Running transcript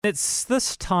It's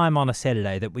this time on a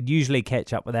Saturday that we'd usually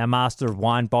catch up with our master of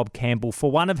wine, Bob Campbell,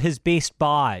 for one of his best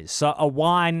buys. So a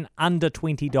wine under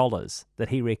 $20 that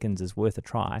he reckons is worth a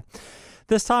try.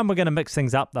 This time we're going to mix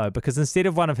things up though, because instead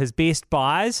of one of his best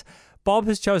buys, Bob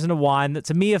has chosen a wine that's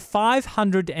a mere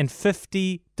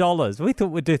 $550. We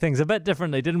thought we'd do things a bit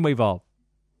differently, didn't we, Bob?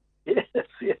 Yes,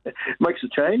 yeah. Makes a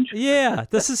change. Yeah,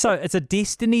 it's a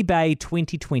Destiny Bay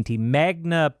 2020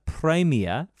 Magna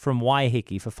Premier from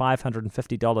Waiheke for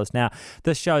 $550. Now,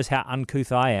 this shows how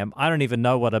uncouth I am. I don't even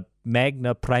know what a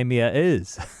Magna Premier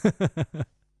is.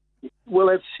 Well,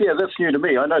 that's new to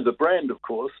me. I know the brand, of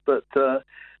course, but they're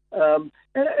a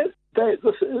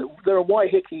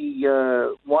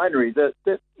Waiheke winery that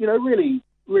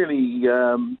really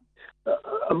are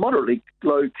moderately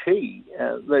low key.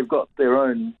 They've got their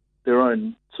own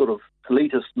sort of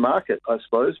elitist market, I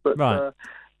suppose, but right.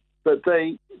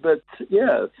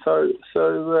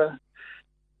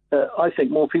 I think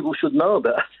more people should know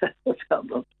about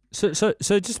them. So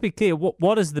just to be clear,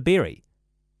 what is the berry?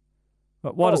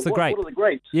 What is the grape? What are the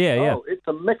grapes? Yeah. It's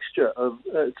a mixture of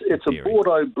it's a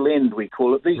Bordeaux blend, we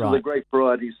call it. These are the grape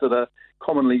varieties that are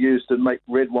commonly used to make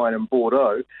red wine in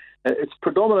Bordeaux. It's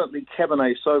predominantly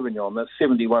Cabernet Sauvignon, that's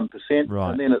 71%,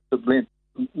 right. And then it's a blend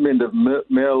of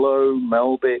Merlot,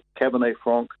 Malbec, Cabernet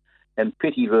Franc, and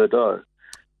Petit Verdot.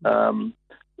 And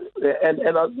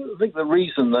I think the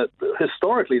reason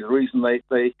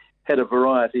they had a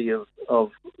variety of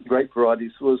grape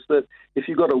varieties was that if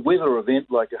you got a weather event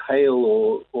like a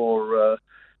hail or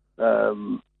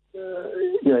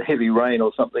heavy rain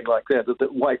or something like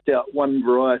that wiped out one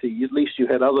variety, at least you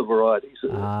had other varieties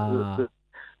that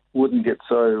wouldn't get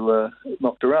so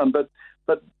knocked around. But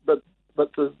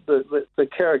the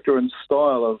character and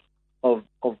style of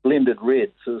blended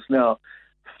reds is now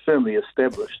firmly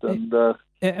established. And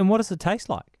what does it taste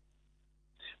like?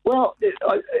 Well,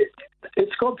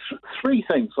 it's got three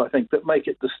things, I think, that make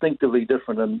it distinctively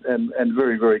different and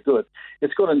very, very good.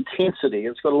 It's got intensity.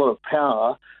 It's got a lot of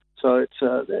power. So it's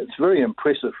very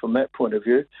impressive from that point of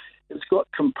view. It's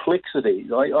got complexity.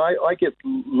 I get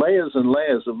layers and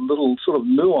layers of little sort of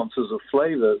nuances of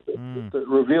flavour that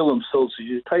reveal themselves as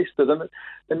you taste it.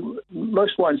 And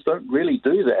most wines don't really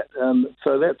do that.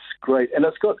 So that's great. And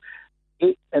it's got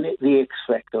the X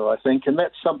factor, I think, and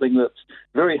that's something that's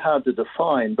very hard to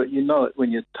define, but you know it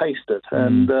when you taste it.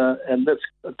 And that's,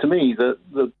 to me, the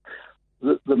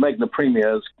Magna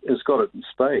Premier has got it in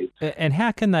spades. And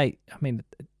how can they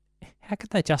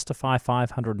justify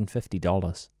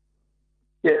 $550?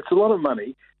 Yeah, it's a lot of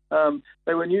money.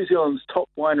 They were New Zealand's top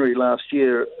winery last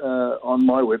year on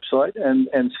my website,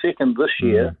 and second this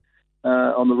year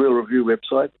on the Real Review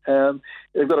website.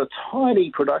 They've got a tiny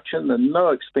production and no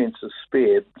expense is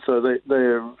spared, so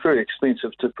they're very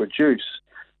expensive to produce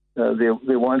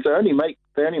their wines. They only make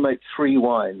three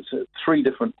wines at three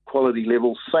different quality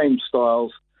levels, same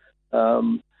styles.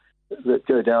 That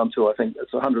go down to, I think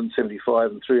it's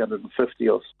 175 and 350.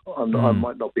 I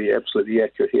might not be absolutely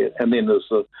accurate here. And then there's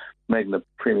the Magna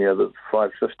Premier, the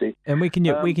 550. And where can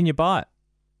you buy it?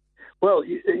 Well,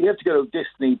 you have to go to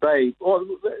Destiny Bay. Well,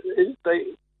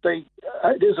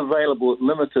 it is available at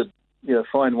limited,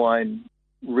 fine wine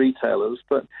retailers.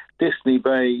 But Destiny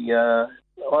Bay, I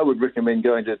would recommend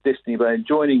going to Destiny Bay and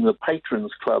joining the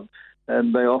Patrons Club,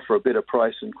 and they offer a better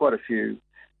price and quite a few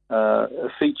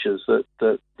features that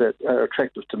are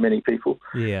attractive to many people.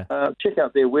 Yeah. Check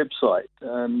out their website.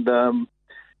 And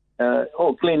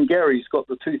Glengarry's got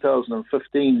the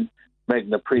 2015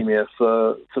 Magna Premier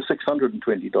for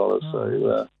 $620.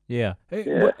 So yeah.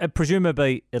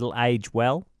 Presumably it'll age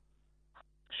well.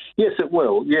 Yes, it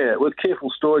will. Yeah, with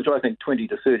careful storage, I think 20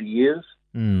 to 30 years.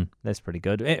 That's pretty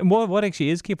good. And what actually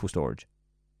is careful storage?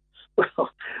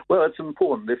 Well, it's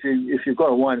important if you've got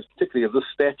a wine, particularly of this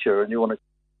stature, and you want it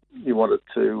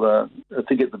to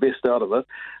get the best out of it.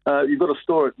 You've got to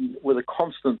store it with a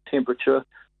constant temperature,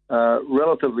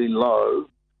 relatively low,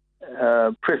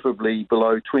 preferably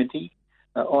below 20,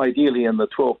 ideally in the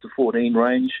 12 to 14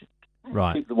 range.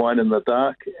 Right. Keep the wine in the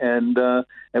dark, and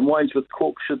wines with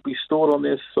cork should be stored on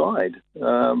their side.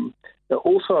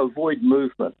 Also avoid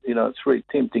movement. It's very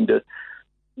tempting to,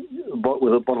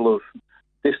 with a bottle of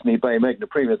Destiny Bay Magna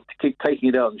Premier, to keep taking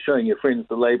it out and showing your friends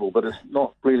the label, but it's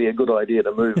not really a good idea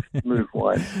to move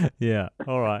wine. Yeah,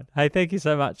 all right. Hey, thank you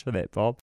so much for that, Bob.